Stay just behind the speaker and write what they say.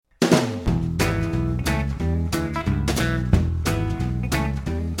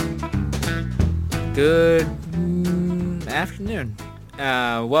Good afternoon.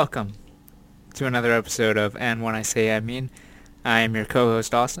 Welcome to another episode of And When I Say I Mean. I am your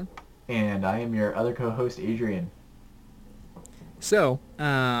co-host, Austin. And I am your other co-host, Adrian. So,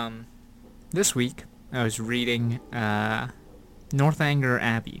 this week I was reading Northanger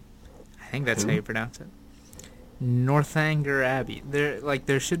Abbey. I think that's how you pronounce it. Northanger Abbey.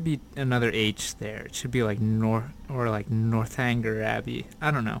 There should be another H there. It should be like Northanger Abbey.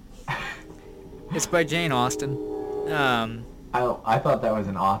 I don't know. It's by Jane Austen. I thought that was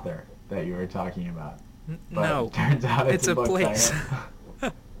an author that you were talking about. But No, it turns out it's a book place.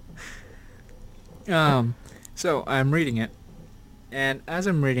 title. So I'm reading it, and as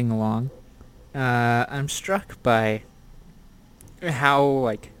I'm reading along, I'm struck by how,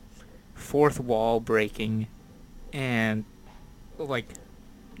 like, fourth wall breaking and, like,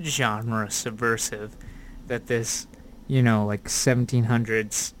 genre subversive that this,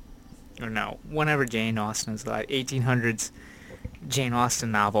 1700s, or no, whenever Jane Austen's alive, 1800s Jane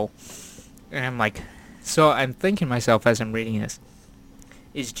Austen novel. And I'm like, so I'm thinking to myself as I'm reading this,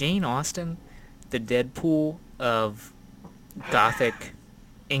 is Jane Austen the Deadpool of Gothic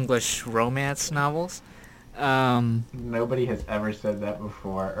English romance novels? Nobody has ever said that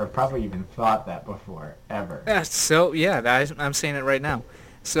before, or probably even thought that before, ever. I'm saying it right now.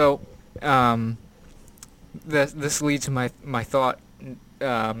 So, this leads to my thought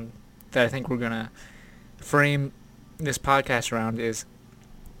that I think we're gonna frame this podcast around is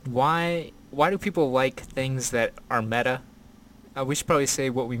why do people like things that are meta? We should probably say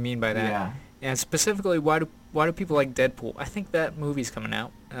what we mean by that. Yeah. And specifically, why do people like Deadpool? I think that movie's coming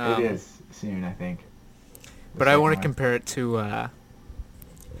out. It is soon, I think. But I want to compare it to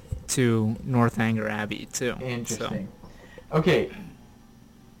Northanger Abbey too. Interesting. So. Okay.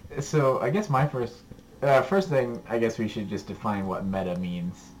 So I guess my first thing, I guess we should just define what meta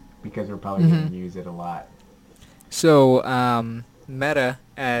means, because we're probably going to use it a lot. So, meta,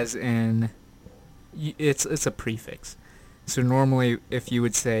 as in, it's a prefix. So normally, if you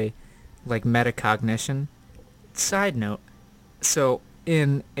would say, like, metacognition, side note, so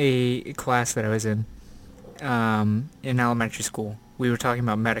in a class that I was in elementary school, we were talking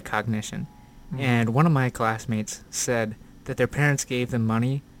about metacognition, and one of my classmates said that their parents gave them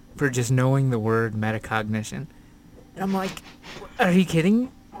money for just knowing the word metacognition. And I'm like, are you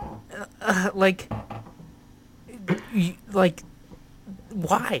kidding?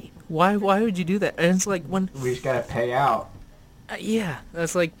 Why? Why would you do that? And it's like when we just gotta pay out. Yeah,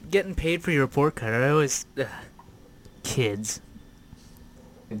 that's like getting paid for your report card. I always kids.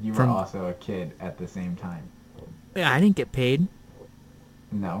 And you were also a kid at the same time. Yeah, I didn't get paid.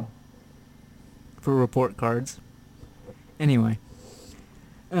 No. For report cards. Anyway.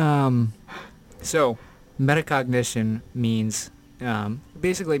 So metacognition means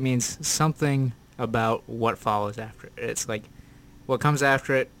basically means something about what follows after it. It's like what comes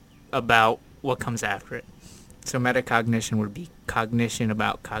after it about what comes after it. So metacognition would be cognition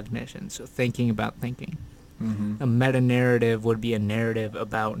about cognition. So thinking about thinking. Mm-hmm. A meta-narrative would be a narrative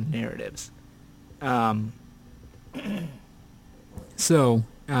about narratives. So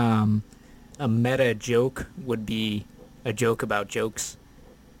a meta joke would be a joke about jokes.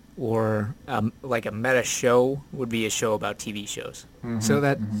 Or like a meta show would be a show about TV shows. Mm-hmm, So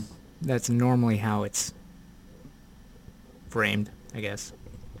that's normally how it's framed, I guess.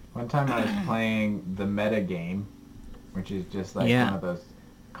 One time I was playing the meta game, which is just like one of those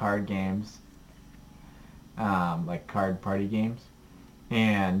card games, like card party games.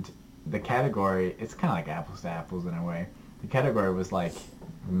 And the category, it's kind of like apples to apples in a way. The category was like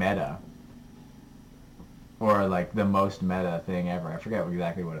meta. Or like the most meta thing ever. I forget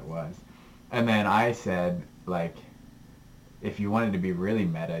exactly what it was. And then I said, like, if you wanted to be really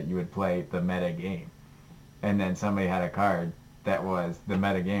meta, you would play the meta game. And then somebody had a card that was the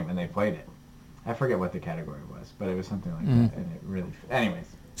meta game, and they played it. I forget what the category was, but it was something like that. And it really... Anyways.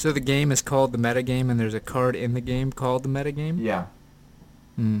 So the game is called the meta game, and there's a card in the game called the meta game? Yeah.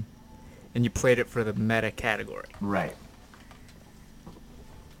 And you played it for the meta category. Right.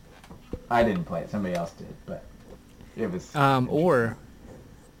 I didn't play it. Somebody else did, but it was... Or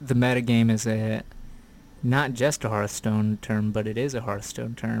the metagame is not just a Hearthstone term, but it is a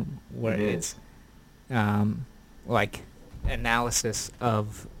Hearthstone term where it's like analysis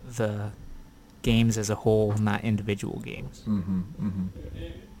of the games as a whole, not individual games.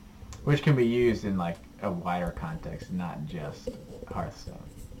 Which can be used in like a wider context, not just Hearthstone.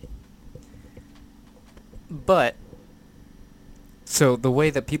 But so the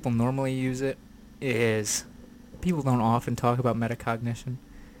way that people normally use it is people don't often talk about metacognition.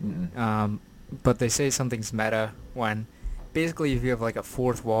 But they say something's meta when basically if you have like a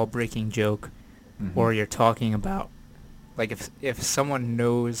fourth wall breaking joke or you're talking about, like, if someone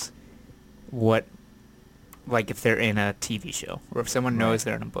knows what, like, if they're in a TV show, or if someone knows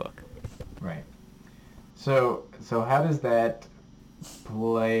they're in a book. Right. So how does that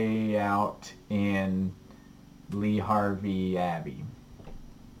play out in Lee Harvey Abbey?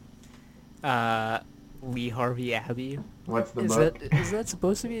 Lee Harvey Abbey. What's the Is book? is that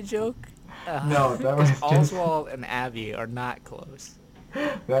supposed to be a joke? No, that was just... Oswald and Abbey are not close.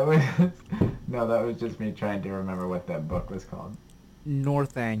 That was... No, that was just me trying to remember what that book was called.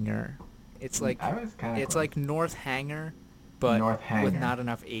 Northanger. It's like... I was kind of It's close. like Northanger, but Northanger. with not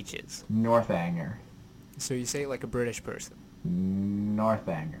enough H's. Northanger. So you say it like a British person.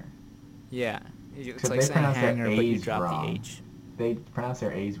 Northanger. Yeah. It's So like they saying pronounce their hanger, but you A's drop wrong. the H. They pronounce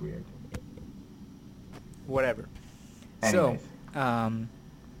their A's weird. Whatever. Anyways. So,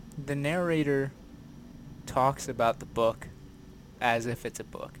 the narrator talks about the book as if it's a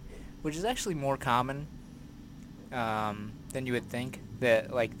book, which is actually more common than you would think.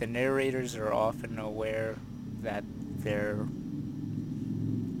 That, like, the narrators are often aware that they're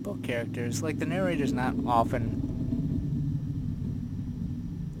book characters. Like, the narrator's not often...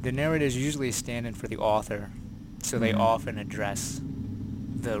 The narrator's usually stand in for the author, so they often address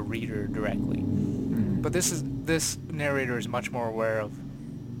the reader directly. But this narrator is much more aware of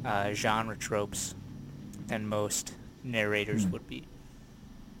genre tropes than most narrators would be.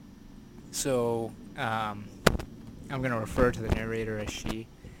 So I'm going to refer to the narrator as she.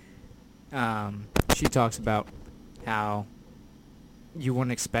 She talks about how you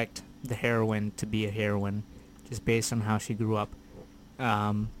wouldn't expect the heroine to be a heroine just based on how she grew up.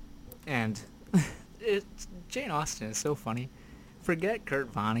 And Jane Austen is so funny. Forget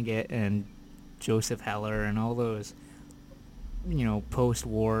Kurt Vonnegut and Joseph Heller and all those,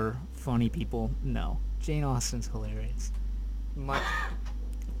 post-war funny people. No, Jane Austen's hilarious.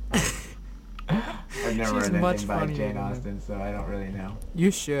 I've never She's read much anything by funnier Jane than Austen, so I don't really know.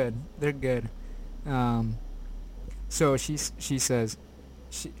 You should. They're good. So she says,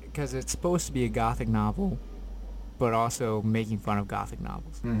 because it's supposed to be a Gothic novel, but also making fun of Gothic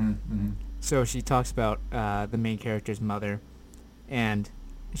novels. So she talks about the main character's mother, and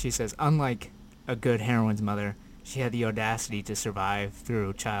she says, unlike a good heroine's mother, she had the audacity to survive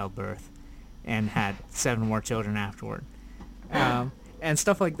through childbirth and had 7 more children afterward. And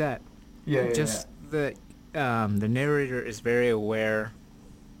stuff like that. The narrator is very aware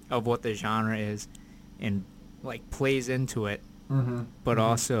of what the genre is and, like, plays into it, but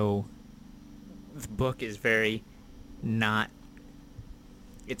also the book is very not...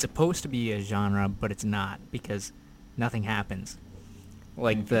 It's supposed to be a genre, but it's not, because nothing happens.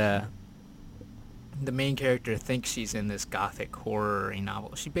 Like, the main character thinks she's in this gothic horror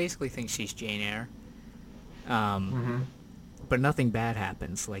novel. She basically thinks she's Jane Eyre. But nothing bad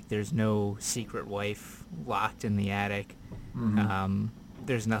happens. Like, there's no secret wife locked in the attic.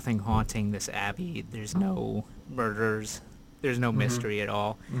 There's nothing haunting this abbey. There's no murders. There's no mystery at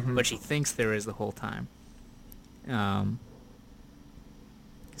all. But she thinks there is the whole time.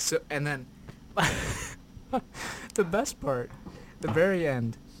 So, and then the best part, the very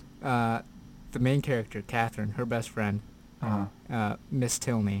end, the main character, Catherine, her best friend, Miss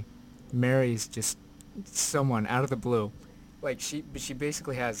Tilney, marries just someone out of the blue. Like, she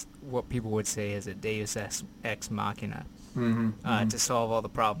basically has what people would say is a deus ex machina to solve all the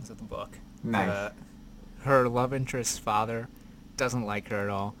problems of the book. Nice. Her love interest's father doesn't like her at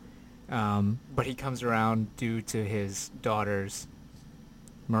all, but he comes around due to his daughter's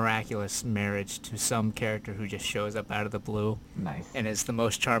miraculous marriage to some character who just shows up out of the blue. Nice. And is the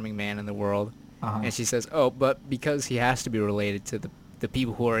most charming man in the world. And she says, oh, but because he has to be related to the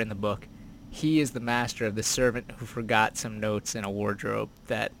people who are in the book, he is the master of the servant who forgot some notes in a wardrobe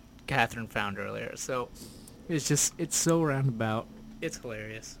that Catherine found earlier. So it's so roundabout. It's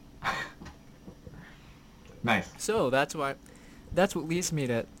hilarious. Nice. So that's what leads me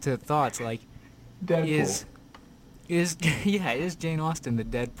to thoughts like, Deadpool. Is Jane Austen the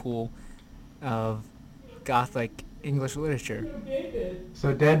Deadpool of Gothic English literature?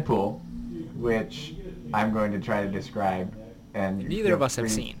 So Deadpool, which I'm going to try to describe, and Neither of us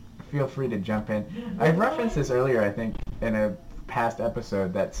have seen. Feel free to jump in. I referenced this earlier, I think, in a past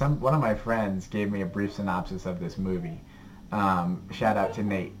episode, that one of my friends gave me a brief synopsis of this movie. Shout out to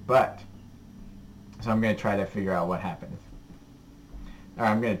Nate. So I'm going to try to figure out what happens. Or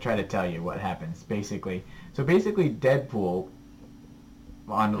I'm going to try to tell you what happens, basically. So basically, Deadpool,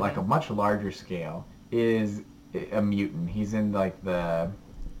 on like a much larger scale, is a mutant. He's in like the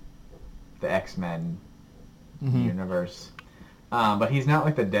X-Men universe. But he's not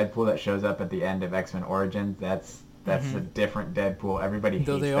like the Deadpool that shows up at the end of X-Men Origins. That's That's a different Deadpool. Everybody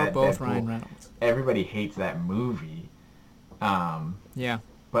Though hates they are that both Deadpool. Ryan Reynolds. Everybody hates that movie. Yeah.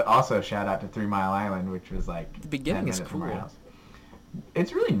 But also shout out to 3 Mile Island, which was like The beginning 10 is minutes from our cool. house.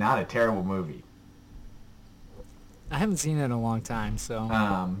 It's really not a terrible movie. I haven't seen it in a long time, so.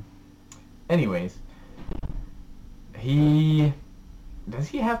 Anyways, does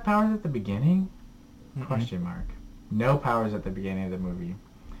he have powers at the beginning? Mm-mm. Question mark. No powers at the beginning of the movie.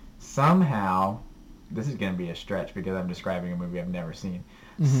 Somehow, this is going to be a stretch because I'm describing a movie I've never seen.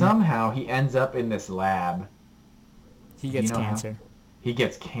 Mhm. Somehow he ends up in this lab. He gets you know how? cancer. He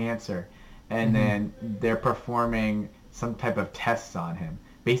gets cancer, and Mhm. then they're performing some type of tests on him.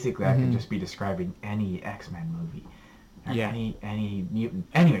 Basically, I could Mhm. just be describing any X-Men movie. Or Yeah. any mutant.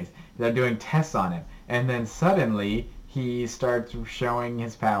 Anyways, they're doing tests on him, and then suddenly he starts showing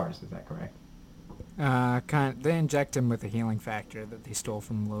his powers. Is that correct? They inject him with a healing factor that they stole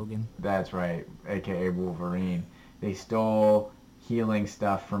from Logan. That's right, aka Wolverine. They stole healing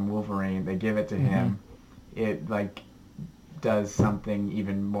stuff from Wolverine. They give it to him. It like does something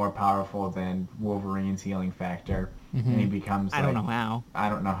even more powerful than Wolverine's healing factor, and he becomes. I don't know how. I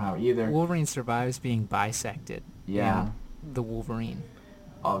don't know how either. Wolverine survives being bisected. Yeah. in the Wolverine.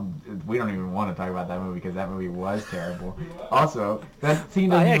 We don't even want to talk about that movie because that movie was terrible. Also, that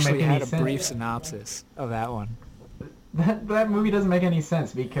scene I doesn't even actually make any had a sense. brief synopsis of that one. That movie doesn't make any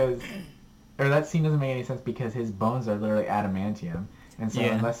sense because, or that scene doesn't make any sense because his bones are literally adamantium, and so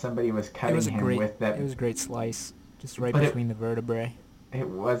Yeah. unless somebody was It cutting was a him great. with that, It was a great slice, just right But it- between the vertebrae. it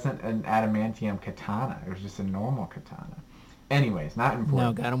wasn't an adamantium katana. It was just a normal katana. Anyways, not No,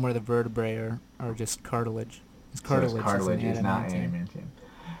 important. got him where the vertebrae are just cartilage. His So cartilage, his cartilage is is not adamantium.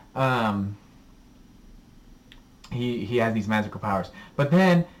 He has these magical powers, but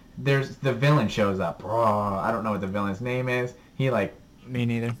then there's the villain shows up. Oh, I don't know what the villain's name is. He like Me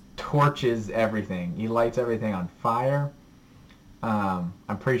neither. torches everything. He lights everything on fire. I'm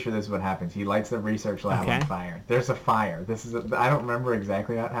pretty sure this is what happens. He lights the research lab on Okay. fire. There's a fire. I don't remember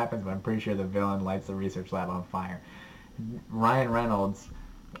exactly how it happens, but I'm pretty sure the villain lights the research lab on fire. Ryan Reynolds,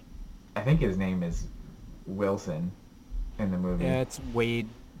 I think his name is Wilson in the movie. Yeah, it's Wade.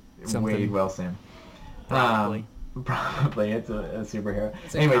 Something. Wade Wilson. Probably. Probably. It's a superhero.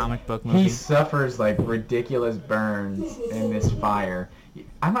 It's a Anyways, comic book movie. he suffers like ridiculous burns in this fire.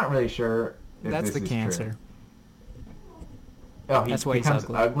 I'm not really sure if That's this the is cancer. true. Oh, he That's why he's becomes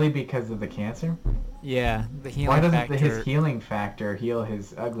ugly. ugly because of the cancer? Yeah, the healing Why doesn't factor. his healing factor heal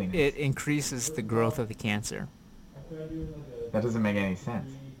his ugliness? It increases the growth of the cancer. That doesn't make any sense.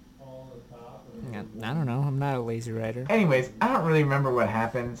 Yeah, I don't know. I'm not a lazy writer. Anyways, I don't really remember what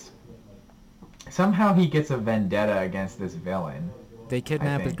happens. Somehow he gets a vendetta against this villain. They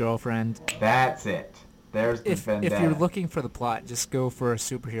kidnap his think. girlfriend. That's it. There's the If vendetta. you're looking for the plot, just go for a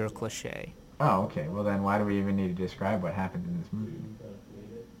superhero cliche. Oh, okay. Well, then why do we even need to describe what happened in this movie?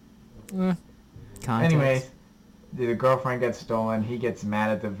 Context. Anyways, the girlfriend gets stolen. He gets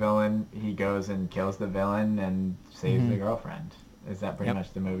mad at the villain. He goes and kills the villain and saves the girlfriend. Is that pretty Yep.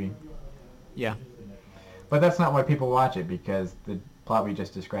 much the movie? Yeah. But that's not why people watch it because the plot we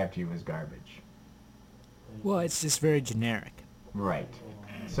just described to you was garbage. Well, it's just very generic. Right.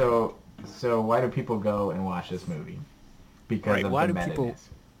 So why do people go and watch this movie? Because Right, of why the do meta-ness. people-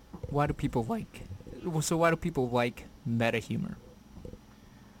 Why do people like? So why do people like meta humor?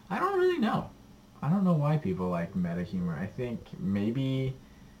 I don't really know. I don't know why people like meta humor. I think maybe...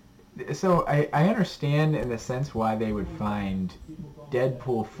 So I understand in the sense why they would find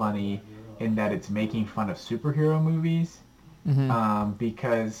Deadpool funny in that it's making fun of superhero movies.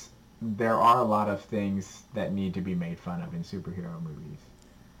 Because there are a lot of things that need to be made fun of in superhero movies.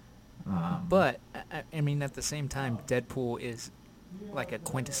 But I mean, at the same time, Deadpool is like a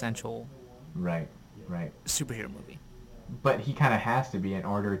quintessential Right, right. superhero movie. But he kind of has to be in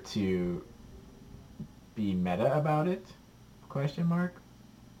order to be meta about it? Question mark?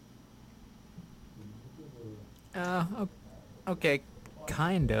 Okay,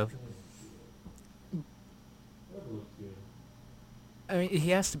 kind of. I mean, he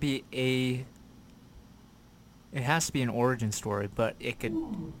has to be a. It has to be an origin story, but it could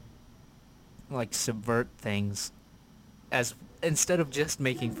like subvert things, as instead of just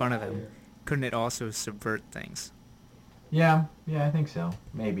making fun of them, couldn't it also subvert things? Yeah, I think so.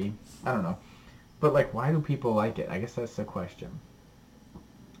 Maybe. I don't know. But, like, why do people like it? I guess that's the question.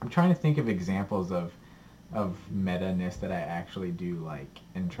 I'm trying to think of examples of meta-ness that I actually do like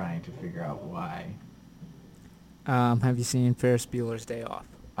and trying to figure out why. Have you seen Ferris Bueller's Day Off?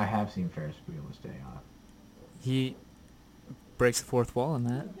 I have seen Ferris Bueller's Day Off. He breaks the fourth wall in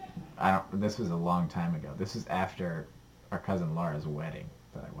that. This was a long time ago. This was after our cousin Laura's wedding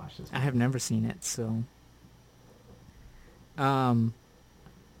that I watched this I movie. have never seen it, so Um.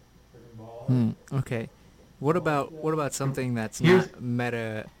 Okay. What about something that's Here's not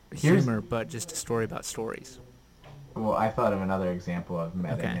meta here's humor, but just a story about stories? well, I thought of another example of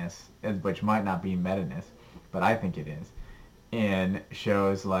Okay. meta-ness, which might not be meta-ness, but I think it is. In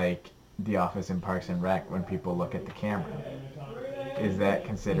shows like The Office and Parks and Rec, when people look at the camera, is that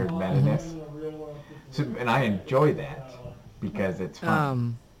considered meta-ness? So, and I enjoy that because it's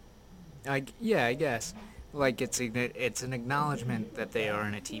funny. Yeah, I guess. Like it's an acknowledgement that they are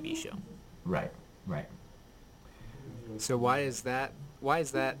in a TV show. Right, right. So why is that? Why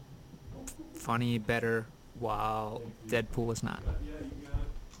is that funny better while Deadpool is not?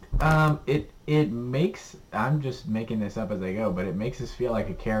 It makes, I'm just making this up as I go, but it makes us feel like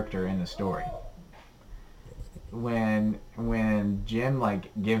a character in the story. When Jim like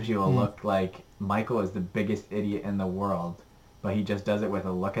gives you a Hmm. look like Michael is the biggest idiot in the world, but he just does it with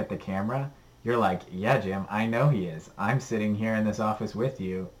a look at the camera, you're like, yeah, Jim, I know he is. I'm sitting here in this office with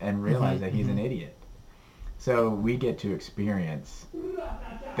you and realize Mhm. that he's an Mhm. idiot. So we get to experience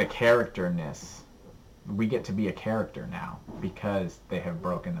the characterness. We get to be a character now because they have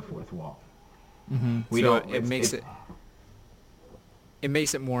broken the fourth wall. Mhm. We So don't. It's it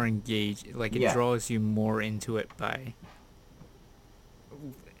makes it more engaged. Like it yeah, draws you more into it by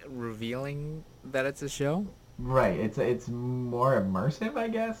revealing that it's a show. right. It's more immersive, I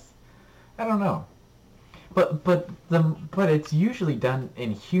guess. I don't know. But it's usually done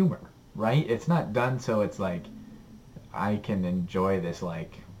in humor, right? It's not done so it's like I can enjoy this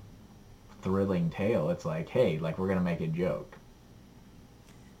like thrilling tale. It's like, hey, like we're gonna make a joke,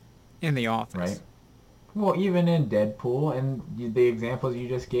 In The right? Office. Well, even in Deadpool and the examples you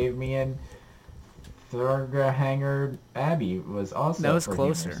just gave me in Thurgahanger Abbey was That also was for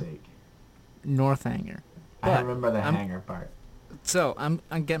humor's closer. sake. Northanger. I But remember the I'm hanger part. I'm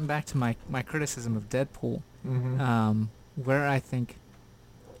getting back to my criticism of Deadpool. Mm-hmm. Where I think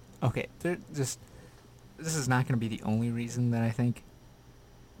okay, this is not going to be the only reason that I think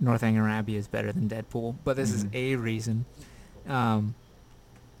Northanger Abbey is better than Deadpool, but this is Mm-hmm. a reason. Um,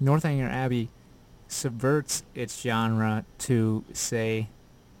 Northanger Abbey subverts its genre to say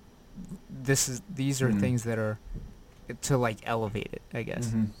these are Mm-hmm. things that are to like elevate it, I guess.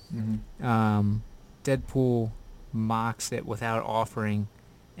 Mm-hmm. Mm-hmm. Um, Deadpool mocks it without offering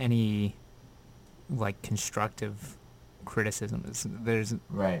any like constructive criticism.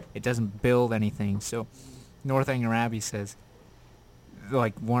 Right. It doesn't build anything. So Northanger Abbey says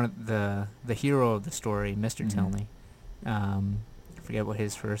like one of the hero of the story, Mr. Mm-hmm. Tilney. I forget what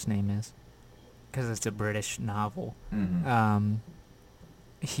his first name is because it's a British novel. Mm-hmm.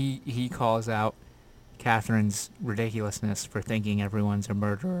 He calls out Catherine's ridiculousness for thinking everyone's a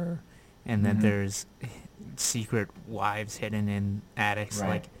murderer, and that Mm-hmm. there's secret wives hidden in attics. Right.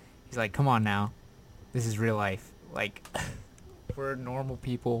 Like he's like, come on now, this is real life. Like we're normal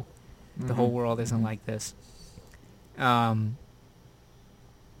people. The whole Mm-hmm. world isn't Mm-hmm. like this. Um,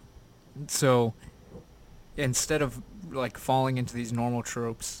 so instead of like falling into these normal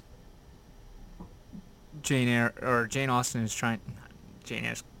tropes, Jane Austen is trying. Jane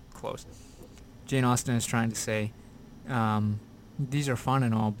Eyre's close. Jane Austen is trying to say, these are fun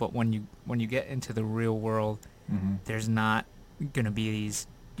and all, but when you get into the real world, Mm-hmm. there's not gonna be these.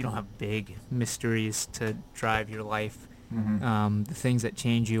 You don't have big mysteries to drive your life. Mm-hmm. The things that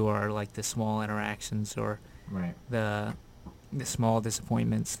change you are like the small interactions or Right. the small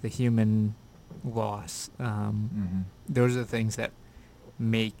disappointments, the human loss. Mm-hmm. Those are the things that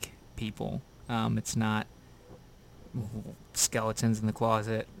make people. It's not skeletons in the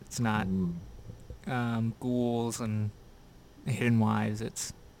closet. It's not Ooh. ghouls and hidden wives.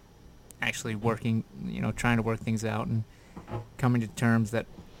 It's actually working, trying to work things out and coming to terms that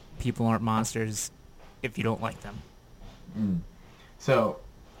people aren't monsters if you don't like them. Mm. So,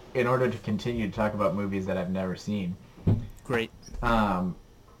 in order to continue to talk about movies that I've never seen, Great. um,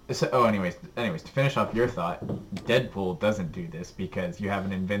 anyways, to finish off your thought, Deadpool doesn't do this because you have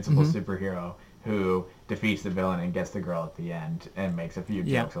an invincible Mhm. superhero who defeats the villain and gets the girl at the end and makes a few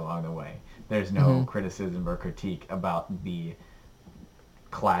Yeah. jokes along the way. There's no Mhm. criticism or critique about the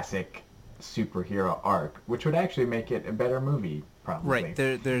classic superhero arc, which would actually make it a better movie, probably. Right.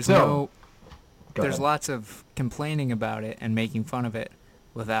 There's So, no. Go There's ahead. lots of complaining about it and making fun of it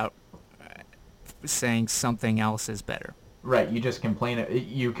without saying something else is better. Right, you just complain.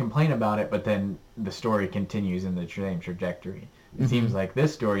 You complain about it, but then the story continues in the same trajectory. It seems Mhm. like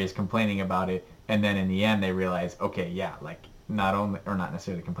this story is complaining about it, and then in the end they realize, okay, yeah, like not only or not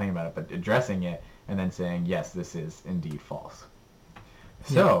necessarily complaining about it, but addressing it, and then saying, yes, this is indeed false.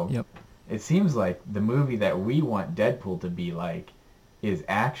 So Yep. it seems like the movie that we want Deadpool to be like is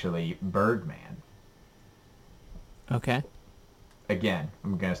actually Birdman. Okay. again,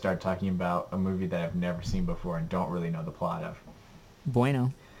 I'm going to start talking about a movie that I've never seen before and don't really know the plot of.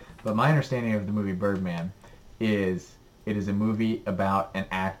 Bueno. But my understanding of the movie Birdman is it is a movie about an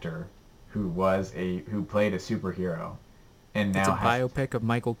actor who played a superhero and It's a now biopic of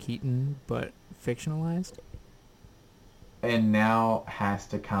Michael Keaton, but fictionalized. has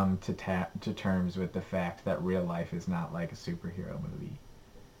to come to terms with the fact that real life is not like a superhero movie.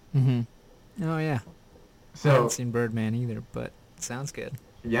 Mm-hmm. Oh yeah. I So haven't seen Birdman either, but it sounds good.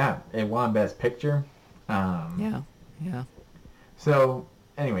 yeah, it won Best Picture. Yeah. Yeah. So,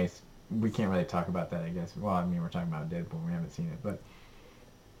 anyways, we can't really talk about that, I guess. Well, I mean, we're talking about Deadpool. We haven't seen it, but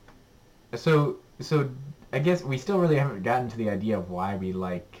so I guess we still really haven't gotten to the idea of why we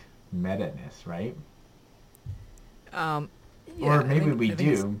like meta-ness, right? Yeah, Or maybe we I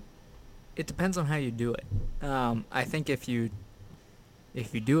think do. it depends on how you do it. I think if you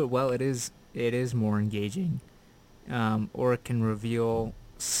do it well, it is more engaging, or it can reveal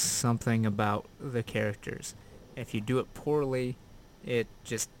something about the characters. If you do it poorly, it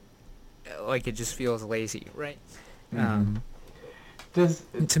just feels lazy, right? Mhm. Does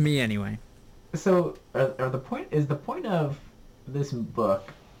To me anyway. so are the point of this book,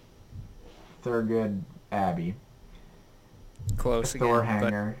 Thurgood Abbey, Close Thor again,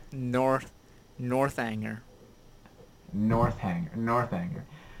 but Hanger, Northanger. Northanger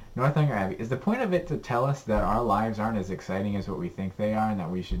Abbey. Is the point of it to tell us that our lives aren't as exciting as what we think they are, and that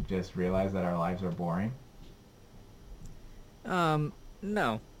we should just realize that our lives are boring?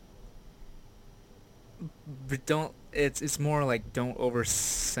 No. But don't. It's more like don't over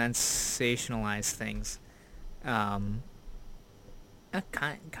sensationalize things. Kind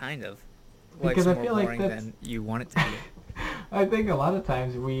of. Because Life's I more feel like boring that's. than you want it to be. I think a lot of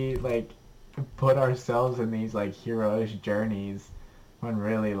times we like put ourselves in these like heroish journeys when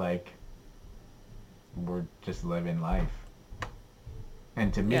really like we're just living life.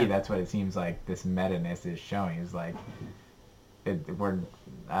 And to me, Yeah. that's what it seems like this meta-ness is showing. Is like we're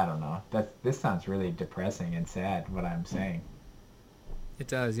I don't know. This sounds really depressing and sad. What I'm saying. It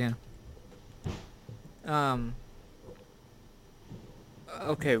does, yeah.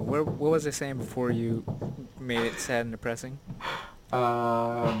 Okay, what was I saying before you made it sad and depressing?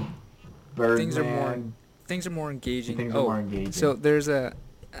 Um, Things are more Birdman. things are more engaging. Things are Oh, more engaging. so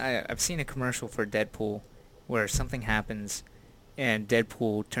I've seen a commercial for Deadpool where something happens and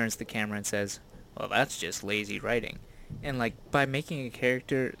Deadpool turns to the camera and says, "Well, that's just lazy writing." And like by making a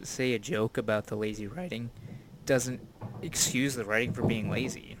character say a joke about the lazy writing doesn't excuse the writing for being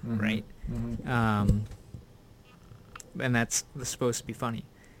lazy, right? Mm-hmm. And that's supposed to be funny.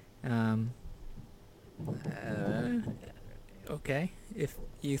 Okay, if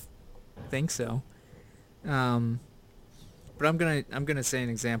you think so. But I'm gonna say an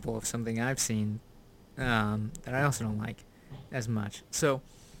example of something I've seen that I also don't like as much. So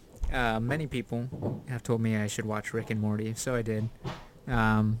many people have told me I should watch Rick and Morty, so I did.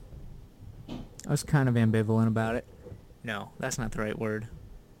 I was kind of ambivalent about it. No, that's not the right word.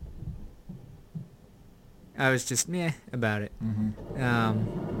 I was just meh about it. Mm-hmm.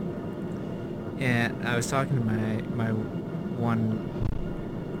 And I was talking to my one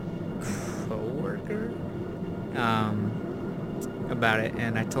coworker about it,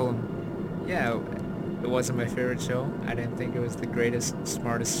 and I told him, yeah, it wasn't my favorite show. I didn't think it was the greatest,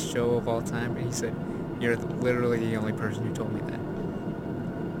 smartest show of all time. And he said, "You're literally the only person who told me that."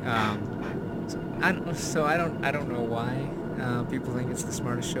 I don't know why people think it's the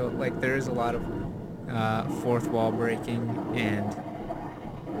smartest show. Like there is a lot of fourth wall breaking, and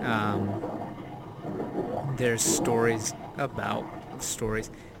there's stories about stories.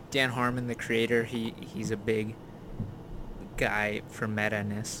 Dan Harmon, the creator, he's a big guy for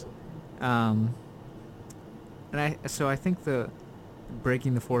meta-ness. And I think the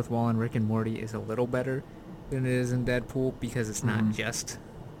breaking the fourth wall in Rick and Morty is a little better than it is in Deadpool because it's not just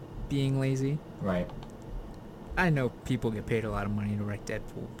being lazy. Right. I know people get paid a lot of money to write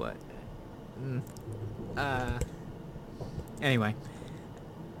Deadpool, but anyway.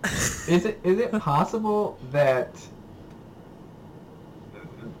 Is it possible that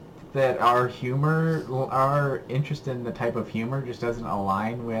our humor, our interest in the type of humor, just doesn't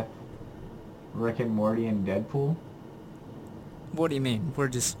align with Rick and Morty and Deadpool? What do you mean? We're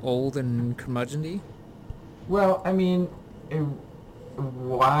just old and curmudgeon-y? Well, I mean,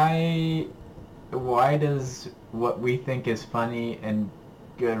 why does what we think is funny and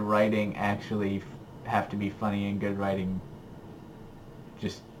good writing actually have to be funny and good writing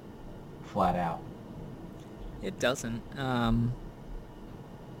just flat out? It doesn't.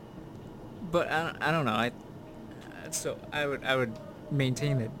 But I don't know. I would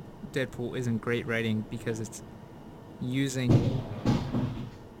maintain that Deadpool isn't great writing because it's using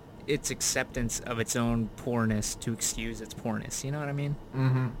its acceptance of its own poorness to excuse its poorness. You know what I mean?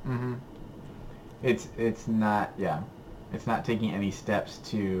 Mm-hmm. Mm-hmm. It's not, yeah. It's not taking any steps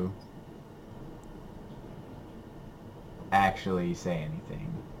to actually say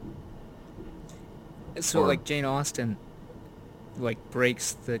anything. So Or like Jane Austen like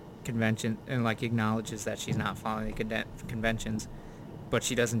breaks the convention and like acknowledges that she's not following the conventions, but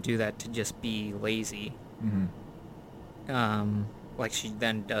she doesn't do that to just be lazy. mm-hmm. Like she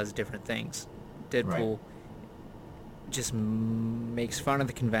then does different things. Right. Deadpool just makes fun of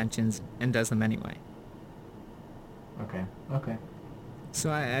the conventions and does them anyway. Okay. Okay. So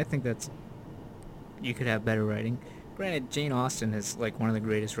I think that's, you could have better writing. Granted, Jane Austen is like one of the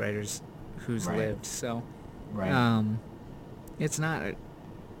greatest writers who's Right. lived, so Right. it's not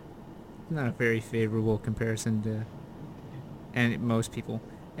a very favorable comparison to and most people.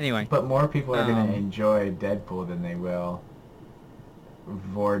 Anyway, But more people are going to um, enjoy Deadpool than they will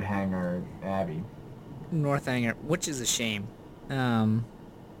Vordhanger Abbey. Northanger, which is a shame. Um,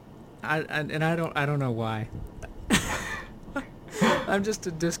 I don't know why. I'm just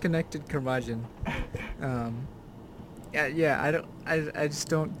a disconnected curmudgeon. Um, yeah, I just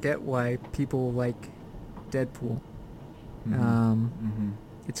don't get why people like Deadpool. Mm-hmm. Mm-hmm.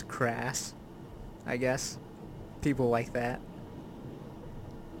 It's crass, I guess. People like that.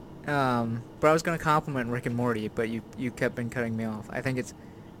 But I was gonna compliment Rick and Morty, but you kept on cutting me off. I think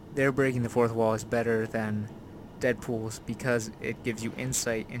they're breaking the fourth wall is better than Deadpool's because it gives you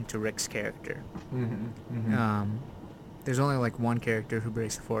insight into Rick's character. Mm-hmm. Mm-hmm. There's only like one character who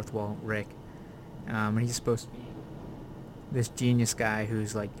breaks the fourth wall, Rick, and he's supposed to be this genius guy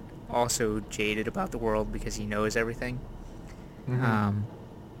who's like also jaded about the world because he knows everything. Mm-hmm.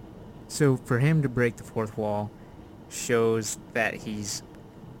 So for him to break the fourth wall shows that he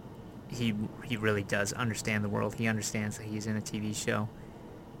really does understand the world. He understands that he's in a TV show,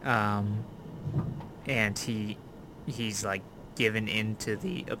 and he's like given into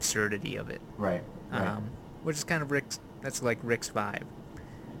the absurdity of it. Right. Right. Which is kind of that's like Rick's vibe.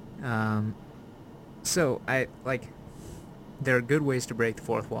 So I like, there are good ways to break the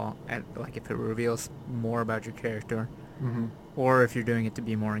fourth wall, and like if it reveals more about your character, Mm-hmm. or if you're doing it to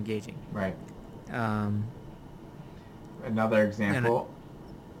be more engaging. Right. Um, Another example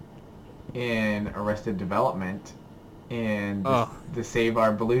in Arrested Development, in the Save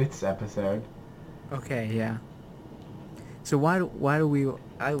Our Bluths episode. Okay, yeah. So why do we?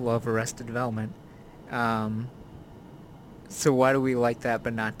 I love Arrested Development. So why do we like that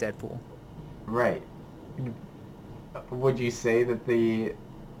but not Deadpool? Right. Would you say that the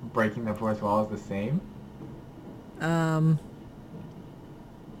breaking the fourth wall is the same?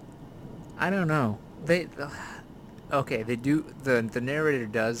 I don't know. Okay, they do. The narrator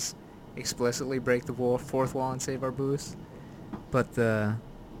does explicitly break the fourth wall and save our booths, but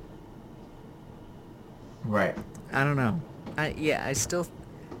Right. I don't know. I still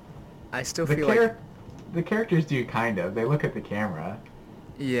The feel like, the characters do kind of. They look at the camera.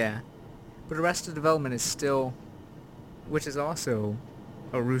 yeah, but Arrested Development is still, which is also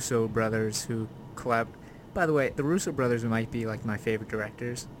a Russo brothers who collab. By the way, the Russo brothers might be like my favorite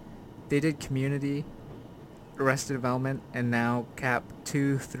directors. They did Community, Arrested Development, and now Cap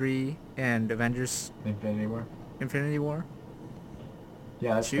 2, 3, and Avengers Infinity War.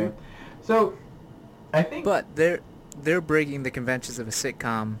 Yeah, that's Shoot. fair. So, I think... But they're breaking the conventions of a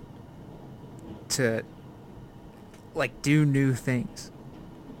sitcom to like do new things.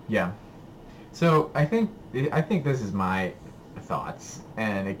 Yeah. So, I think this is my thoughts,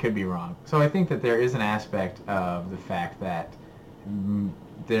 and it could be wrong. So I think that there is an aspect of the fact that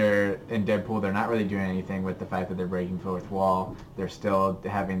they're in Deadpool, they're not really doing anything with the fact that they're breaking fourth wall. They're still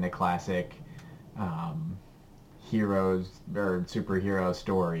having the classic heroes or superhero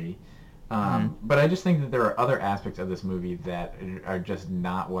story. But I just think that there are other aspects of this movie that are just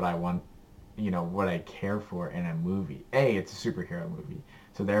not what I want, what I care for in a movie. A, it's a superhero movie,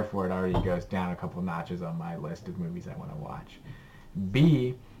 so therefore it already goes down a couple notches on my list of movies I want to watch.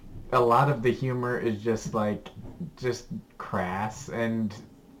 B, a lot of the humor is just crass and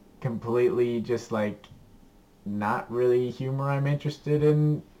completely just like not really humor I'm interested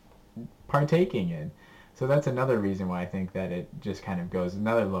in partaking in. So that's another reason why I think that it just kind of goes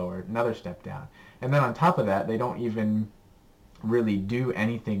another step down. And then on top of that, they don't even really do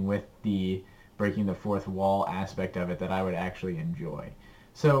anything with the breaking the fourth wall aspect of it that I would actually enjoy.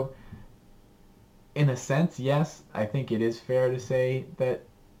 So in a sense, yes, I think it is fair to say that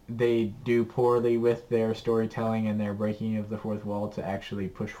they do poorly with their storytelling and their breaking of the fourth wall to actually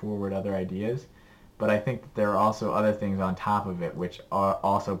push forward other ideas. But I think that there are also other things on top of it which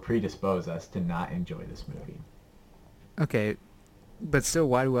also predispose us to not enjoy this movie. Okay, but still,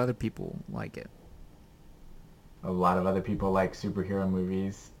 why do other people like it? A lot of other people like superhero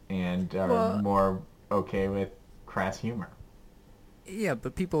movies and are Well, more okay with crass humor. yeah,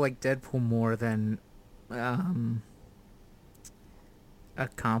 but people like Deadpool more than um, a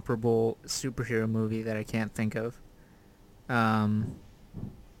comparable superhero movie that I can't think of. Um,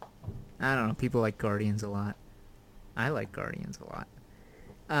 I don't know. People like Guardians a lot. I like Guardians a lot.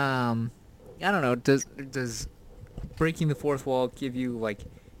 Um, I don't know. Does breaking the fourth wall give you like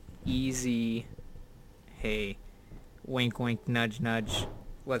easy, hey, wink, wink, nudge, nudge,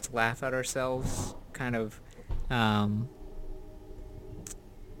 let's laugh at ourselves kind of um,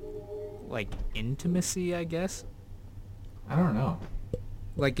 like intimacy, I guess? I don't know.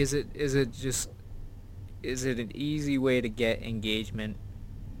 Like, is it an easy way to get engagement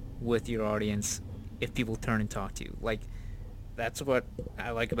with your audience if people turn and talk to you? Like, that's what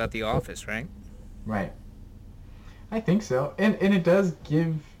I like about The Office, right? Right. I think so. And it does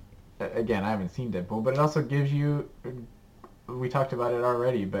give, again, I haven't seen Deadpool, but it also gives you, we talked about it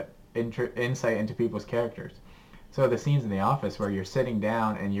already, but insight into people's characters. So the scenes in The Office where you're sitting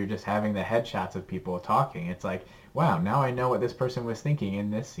down and you're just having the headshots of people talking, it's like, wow, now I know what this person was thinking in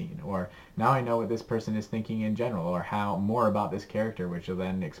this scene, or now I know what this person is thinking in general, or how more about this character, which will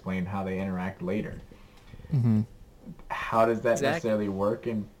then explain how they interact later. Mm-hmm. How does that Zach, necessarily work?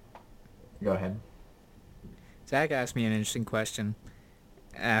 And go ahead. Zach asked me an interesting question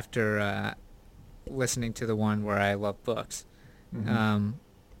after listening to the one where I love books. Mm-hmm. Um,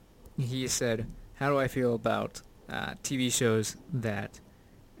 he said, "How do I feel about TV shows that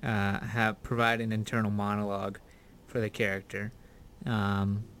have provide an internal monologue for the character,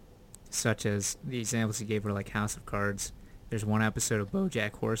 um, such as the examples he gave were like House of Cards. There's one episode of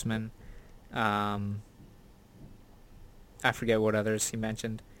BoJack Horseman. Um, I forget what others he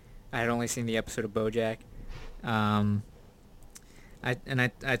mentioned. I had only seen the episode of BoJack. Um, I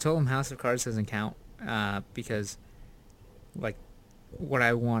told him House of Cards doesn't count because like what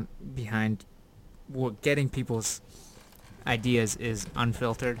I want behind what getting people's ideas is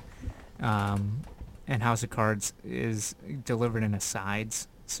unfiltered, and House of Cards is delivered in asides,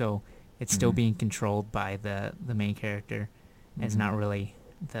 so it's still Mm-hmm. being controlled by the main character. And it's Mm-hmm. not really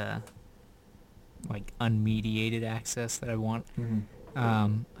the like unmediated access that I want.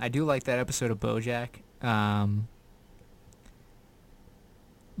 Mm-hmm. I do like that episode of BoJack,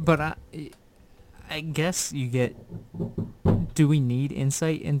 but I guess you get. Do we need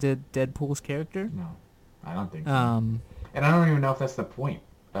insight into Deadpool's character? No, I don't think so. Um, And I don't even know if that's the point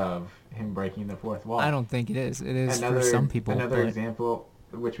of him breaking the fourth wall. I don't think it is. It is for Another some people, another but example,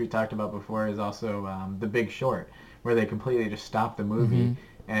 which we talked about before, is also The Big Short, where they completely just stop the movie Mhm.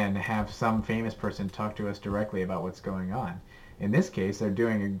 and have some famous person talk to us directly about what's going on. In this case, they're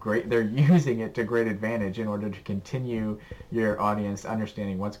using it to great advantage in order to continue your audience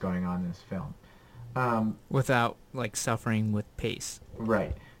understanding what's going on in this film. without like suffering with pace.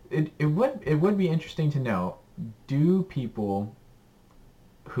 Right. It would be interesting to know, do people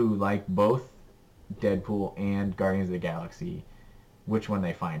who like both Deadpool and Guardians of the Galaxy, which one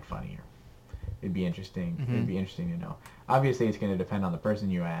they find funnier? It'd be interesting. It'd Mhm. be interesting to know. Obviously, it's going to depend on the person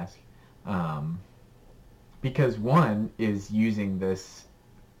you ask, um, because one is using this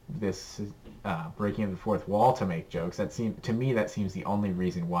breaking of the fourth wall to make jokes. That seems the only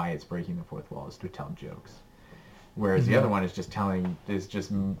reason why it's breaking the fourth wall is to tell jokes. Whereas the Mhm. other one is just having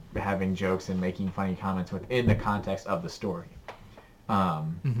jokes and making funny comments within the context of the story,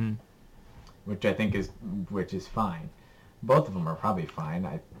 Mhm. which I think is fine. Both of them are probably fine.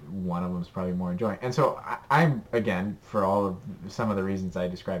 One of them is probably more enjoying. And so I'm, again, for all of some of the reasons I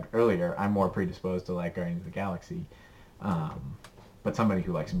described earlier, I'm more predisposed to like Guardians of the Galaxy. But somebody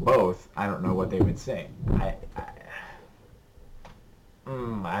who likes both, I don't know what they would say.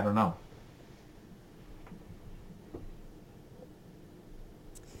 I don't know.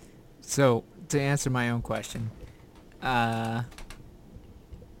 So to answer my own question, I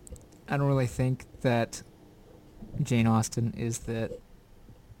don't really think that Jane Austen is the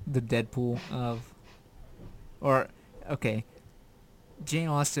Deadpool of, or okay, Jane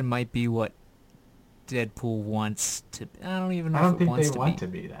Austen might be what Deadpool wants to. I don't even know I don't if it think wants they to want be. to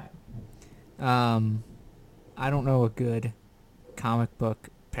be that. I don't know a good comic book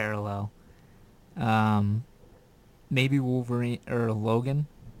parallel. Um, maybe Wolverine or Logan,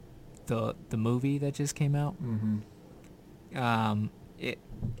 the movie that just came out. Mm-hmm.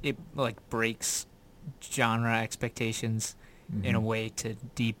 It like breaks genre expectations in a Mm-hmm. way to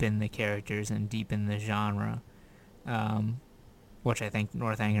deepen the characters and deepen the genre, which I think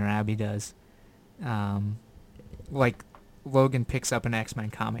Northanger Abbey does. Like Logan picks up an X-Men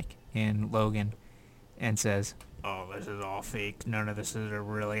comic in Logan and says, oh, this is all fake. None of this is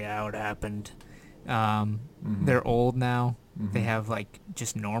really how it happened. Mhm. They're old now. They Mhm. have like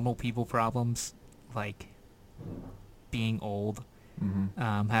just normal people problems, like being old,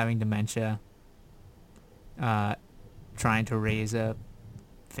 Mhm. having dementia, uh, trying to raise a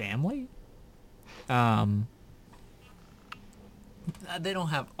family. Um, they don't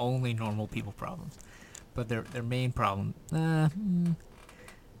have only normal people problems, but their main problem,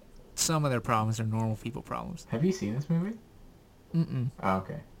 some of their problems are normal people problems. Have you seen this movie? Mm-mm. Oh,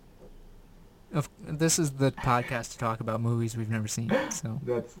 okay. This is the podcast to talk about movies we've never seen. So,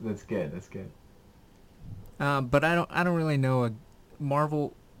 That's good. That's good. but I don't really know.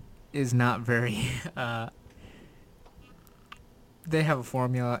 Marvel is not very. They have a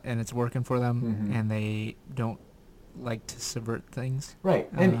formula and it's working for them, Mhm. and they don't like to subvert things. Right,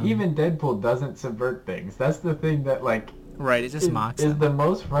 and even Deadpool doesn't subvert things. That's the thing that like Right, it just mocks is them. the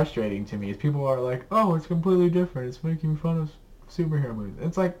most frustrating to me. Is people are like, "Oh, it's completely different. It's making fun of superhero movies."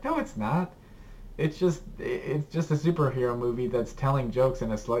 It's like, no, it's not. It's just a superhero movie that's telling jokes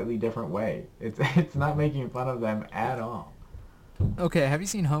in a slightly different way. It's not making fun of them at all. Okay, have you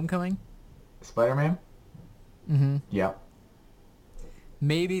seen Homecoming? Spider-Man? Mm-hmm. Yep.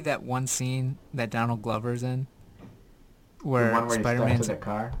 Maybe that one scene that Donald Glover's in, The where one where he steps to Spider-Man's the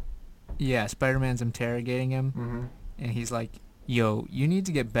car. Spider-Man's interrogating him, Mm-hmm. and he's like, "Yo, you need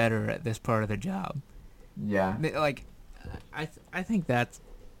to get better at this part of the job." Yeah. Like, I think that's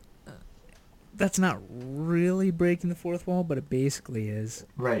not really breaking the fourth wall, but it basically is,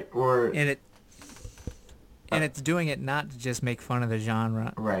 Right. Or and it's doing it not to just make fun of the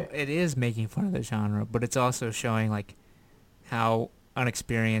genre. right. It is making fun of the genre, but it's also showing like how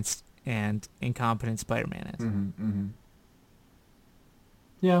unexperienced and incompetent Spider-Man is. Mm-hmm. Mm-hmm.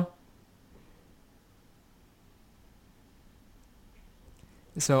 Yeah.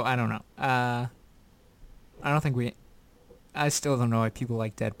 So I don't know. I don't think I still don't know why people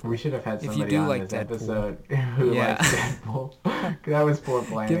like Deadpool. We should have had If you somebody do on like this Deadpool, episode who yeah. likes Deadpool. That was poor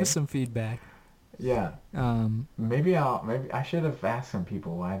planning. Give us some feedback. Yeah. Um, Maybe I should have asked some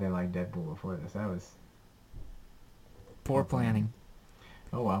people why they like Deadpool before this. That was poor planning.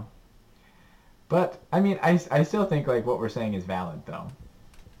 oh well. But I mean, I still think like what we're saying is valid though.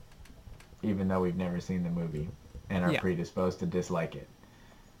 Even though we've never seen the movie and are Yeah. predisposed to dislike it.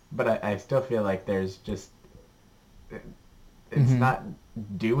 But I still feel like there's just it's Mhm. not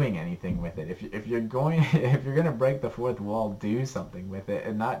doing anything with it. If you're going if you're gonna break the fourth wall, do something with it,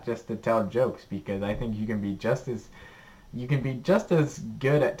 and not just to tell jokes. Because I think you can be just as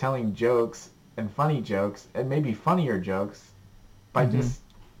good at telling jokes and funny jokes and maybe funnier jokes by Mhm. just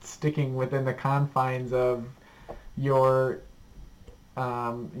sticking within the confines of your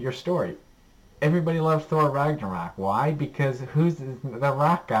story. Everybody loves Thor Ragnarok. Why? Because the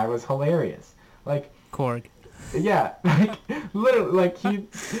rock guy was hilarious. Like Korg. yeah, like literally, like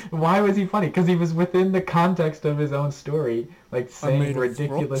why was he funny? Because he was within the context of his own story, like made saying of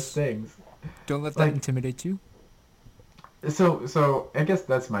ridiculous ropes. things. Don't let that Like- intimidate you. So I guess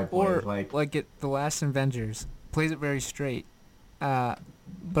that's my point. Or Is like, at The Last Avengers plays it very straight, but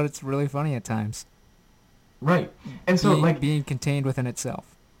it's really funny at times. right, and so being, like being contained within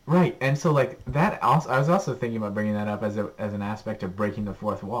itself. right, and so like that also, I was also thinking about bringing that up as an aspect of breaking the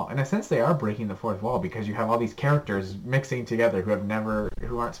fourth wall. In a sense, they are breaking the fourth wall because you have all these characters mixing together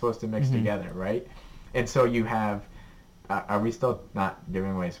who aren't supposed to mix Mhm. together, right? And so you have. Are we still not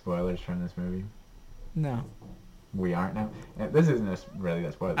giving away spoilers from this movie? No, We aren't now. This isn't really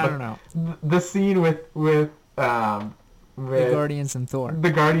a spoiler. I don't know. The scene with The Guardians and Thor. the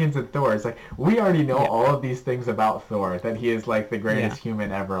Guardians of Thor. It's like we already know Yeah. all of these things about Thor, that he is like the greatest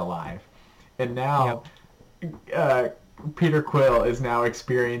human ever alive, and now Peter Quill is now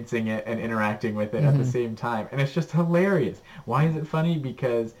experiencing it and interacting with it at the Mhm. same time, and it's just hilarious. Why is it funny?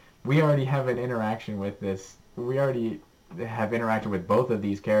 Because we already have an interaction with this. We already have interacted with both of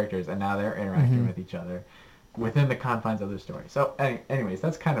these characters, and now they're interacting Mhm. with each other within the confines of the story. So, anyways,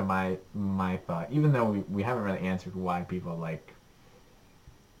 that's kind of my thought. Even though we haven't really answered why people like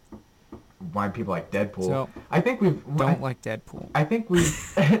Deadpool. So, I think we've don't like Deadpool. I think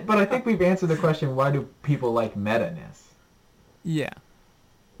we've but I think we've answered the question, why do people like meta-ness? Yeah.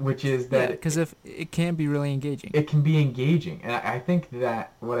 Which is Yeah, that because if it can be really engaging. it can be engaging. And I think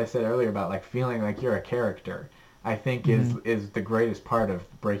that what I said earlier about like feeling like you're a character, I think Mhm. is the greatest part of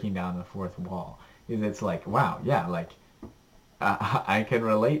breaking down the fourth wall. Is it's like, wow, yeah, like I can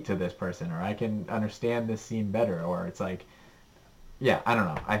relate to this person, or I can understand this scene better, or it's like, yeah, I don't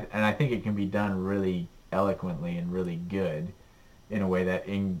know. I think it can be done really eloquently and really good in a way that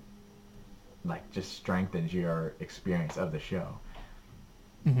just strengthens your experience of the show.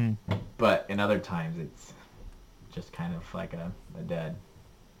 Mhm. But in other times, just kind of like a dead.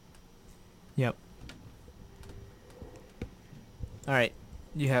 Yep. All right.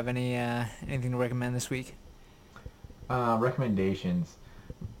 You have anything to recommend this week? Recommendations.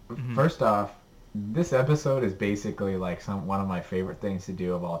 Mhm. First off, this episode is basically like one of my favorite things to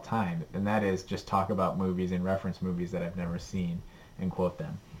do of all time, and that is just talk about movies and reference movies that I've never seen and quote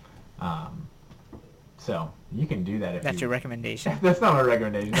them. So you can do that if That's you... your recommendation. That's not my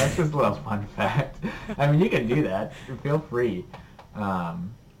recommendation. That's just a little fun fact. I mean, you can do that. Feel free. But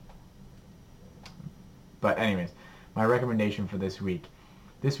anyways, my recommendation for this week.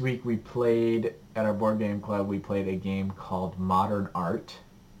 This week we played, at our board game club, we played a game called Modern Art.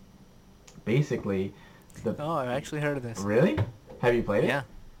 Basically, Oh, I've actually heard of this. Really? Have you played it? Yeah.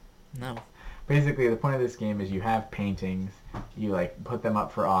 No. Basically, the point of this game is you have paintings, you like put them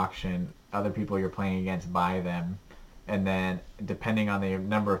up for auction, other people you're playing against buy them, and then depending on the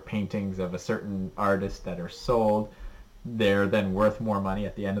number of paintings of a certain artist that are sold, they're then worth more money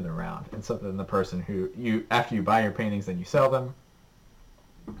at the end of the round. And so then the person after you buy your paintings, then you sell them.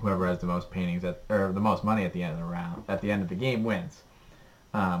 Whoever has the most paintings or the most money at the end of the round, at the end of the game, wins.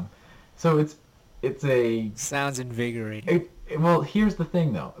 So it's a... Sounds invigorating. Well, here's the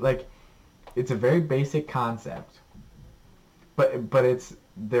thing though, like, it's a very basic concept, but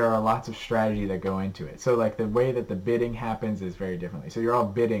there are lots of strategy that go into it. So like the way that the bidding happens is very differently. So you're all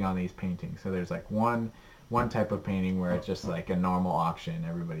bidding on these paintings. So there's like one type of painting where it's just like a normal auction.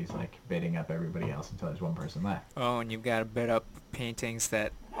 Everybody's like bidding up everybody else until there's one person left. Oh, and you've got to bid up paintings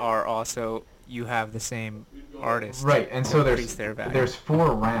that are also, you have the same artist. Right, and so increase their value. there's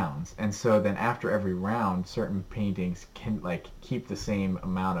 4 rounds, and so then after every round, certain paintings can like keep the same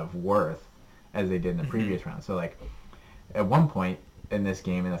amount of worth as they did in the previous round. So like at one point in this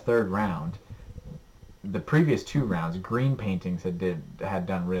game, in the 3rd round, the previous 2 rounds, green paintings had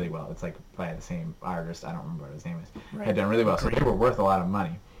done really well. It's like by the same artist, I don't remember what his name is, Right. had done really well. So they were worth a lot of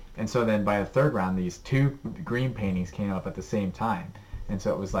money. And so then by the 3rd round, these 2 green paintings came up at the same time. And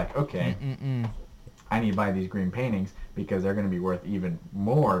so it was like, okay, I need to buy these green paintings because they're going to be worth even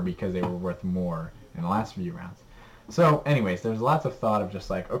more because they were worth more in the last few rounds. So anyways, there's lots of thought of just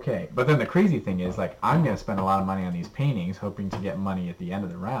like, okay. But then the crazy thing is, like, I'm going to spend a lot of money on these paintings hoping to get money at the end of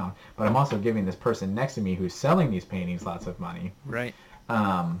the round. But I'm also giving this person next to me who's selling these paintings lots of money. Right.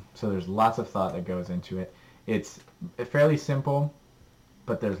 So there's lots of thought that goes into it. It's fairly simple,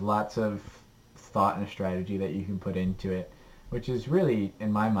 but there's lots of thought and strategy that you can put into it, which is really, in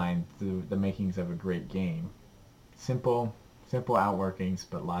my mind, the makings of a great game. Simple outworkings,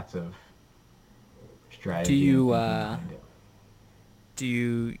 but lots of strategy. Do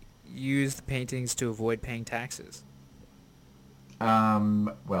you use the paintings to avoid paying taxes?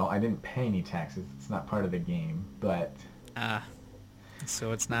 Well, I didn't pay any taxes. It's not part of the game, but...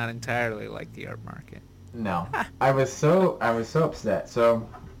 So it's not entirely like the art market. No. I was so upset. So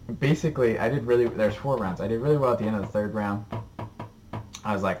basically, there's 4 rounds. I did really well at the end of the 3rd round.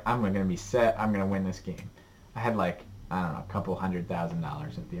 I was like, I'm going to be set. I'm going to win this game. I had like, I don't know, a couple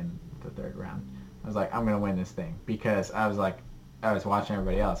 $100,000 at the end of the 3rd round. I was like, I'm going to win this thing because I was watching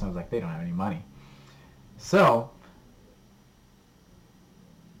everybody else and I was like, they don't have any money. So,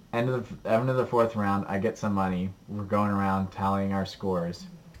 end of the 4th round, I get some money. We're going around tallying our scores.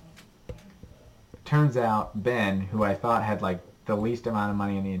 Turns out Ben, who I thought had like the least amount of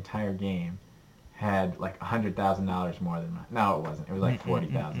money in the entire game, had like $100,000 more than mine. No, it wasn't. It was like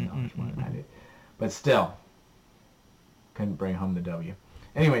 $40,000 more than I did. But still, couldn't bring home the W.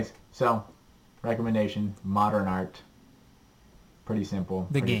 Anyways, so recommendation: Modern Art. Pretty simple.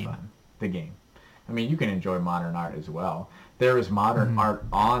 Pretty fun. The game. I mean, you can enjoy Modern Art as well. There is Modern Art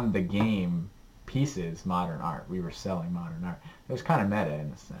on the game pieces. Modern Art. We were selling Modern Art. It was kind of meta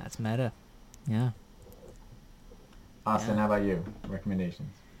in a sense. That's meta. Yeah. Austin, how about you?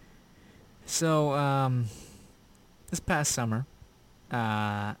 Recommendations. So, this past summer,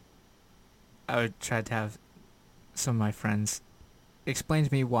 I would try to have some of my friends explain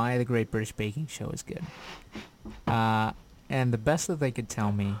to me why the Great British Baking Show is good. And the best that they could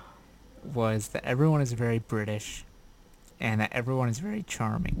tell me was that everyone is very British and that everyone is very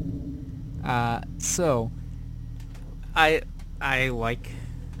charming. So, I like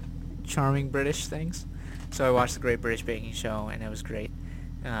charming British things. So I watched the Great British Baking Show and it was great.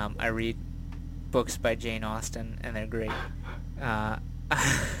 I read books by Jane Austen and they're great.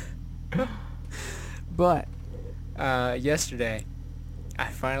 But yesterday I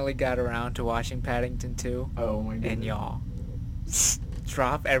finally got around to watching Paddington 2. Oh my goodness. And y'all,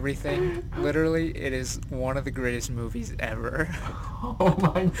 drop everything. Literally, it is one of the greatest movies ever. Oh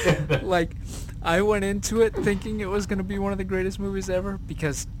my goodness. Like, I went into it thinking it was going to be one of the greatest movies ever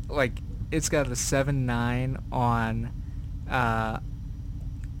because, like, It's got a 7.9 on.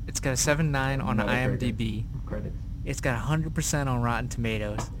 It's got a 7.9 on Metacritic. IMDb. Critics. It's got 100% on Rotten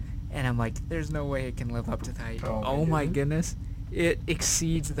Tomatoes, and I'm like, there's no way it can live up to the hype. Oh my My goodness, it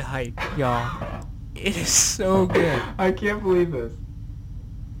exceeds the hype, y'all. It is so good. I can't believe this.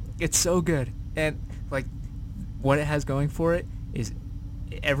 It's so good, and like, what it has going for it is,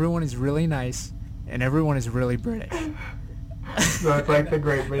 everyone is really nice, and everyone is really British. So it's like the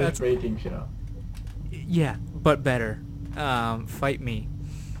Great British That's- Baking Show. Yeah, but better. Fight me.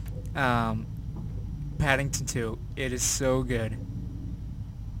 Paddington 2. It is so good.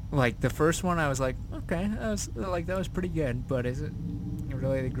 Like, the first one, I was like, okay, that was pretty good, but is it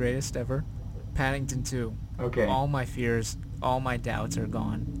really the greatest ever? Paddington 2. Okay. All my fears, all my doubts are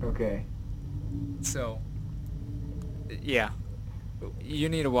gone. Okay. So, yeah. You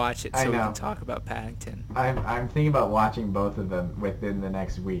need to watch it I so we know. can talk about Paddington. I'm thinking about watching both of them within the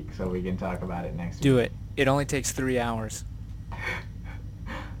next week, so we can talk about it next Do week. it. It only takes 3 hours.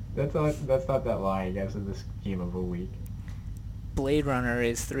 That's not that long, I guess, in the scheme of a week. Blade Runner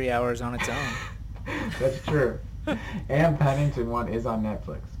is 3 hours on its own. That's true. And Paddington 1 is on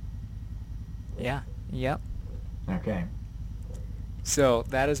Netflix. Yeah. Yep. Okay. So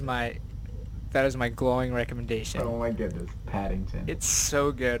that is my glowing recommendation. Oh my goodness, Paddington. It's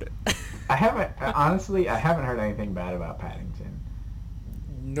so good. I haven't heard anything bad about Paddington.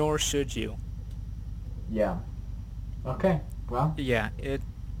 Nor should you. Yeah. Okay. Well, Yeah,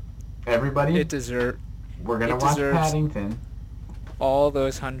 everybody, it deserves we're gonna it watch deserves- Paddington. all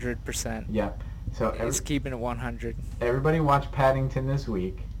those 100%. Yep. So It's keeping it 100. everybody watch Paddington this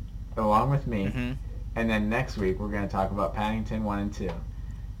week, along with me, Mm-hmm. and then next week we're gonna talk about Paddington 1 and 2.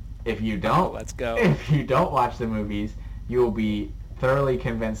 If you don't, Let's go. If you don't watch the movies, you will be thoroughly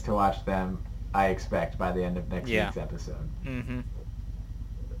convinced to watch them. I expect by the end of next Yeah. week's episode, Mm-hmm.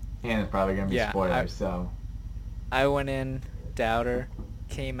 and it's probably gonna be Yeah, spoilers. So I went in, doubter,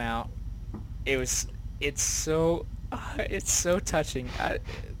 came out. It's so touching.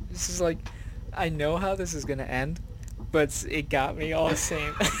 This is like, I know how this is gonna end, but it got me all the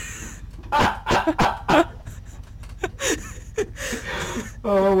same.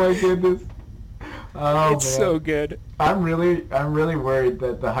 oh my goodness. Oh, It's man. so good. I'm really worried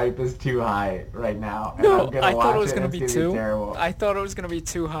that the hype is too high right now. And No, I'm gonna I watch thought it was and gonna it's be gonna too. terrible. I thought it was gonna be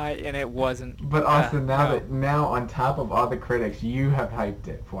too high, and it wasn't. But Austin, no. now on top of all the critics, you have hyped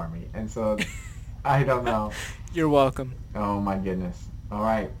it for me, and so I don't know. You're welcome. Oh my goodness. All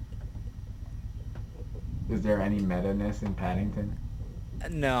right. Is there any meta-ness in Paddington?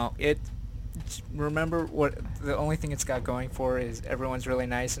 No, remember what the only thing it's got going for is everyone's really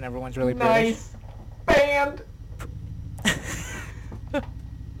nice and everyone's really Nice band.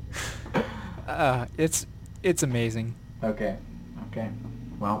 British. It's amazing. Okay.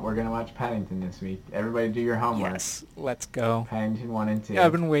 Well, we're gonna watch Paddington this week. Everybody, do your homework. Yes, let's go. Paddington 1 and 2. Yeah,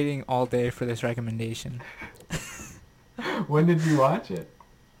 I've been waiting all day for this recommendation. When did you watch it?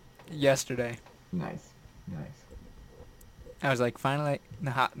 Yesterday, Nice. I was like, finally,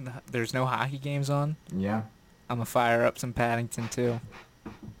 there's no hockey games on. Yeah. I'm gonna fire up some Paddington too.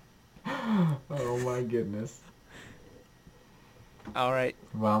 Oh my goodness. All right,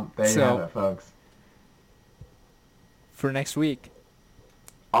 Well, there you So- have it, folks. for next week.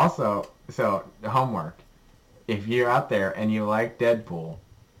 Also, so homework. If you're out there and you like Deadpool,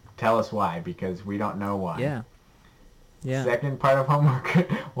 tell us why, because we don't know why. Yeah. Yeah. Second part of homework,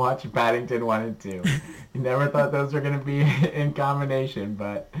 watch Paddington 1 and 2. You never thought those were going to be in combination,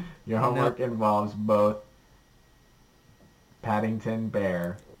 but your homework involves both Paddington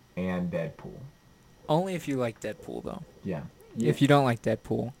Bear and Deadpool. Only if you like Deadpool, though. Yeah. If you don't like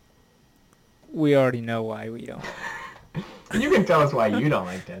Deadpool, we already know why we don't. You can tell us why you don't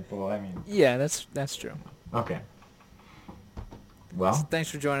like Deadpool. I mean, Yeah, that's true. okay. So Well, thanks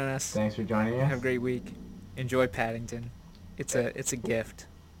for joining us. thanks for joining us. Have a great week. Enjoy Paddington. It's a gift.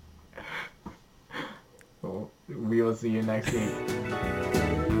 We will see you next week.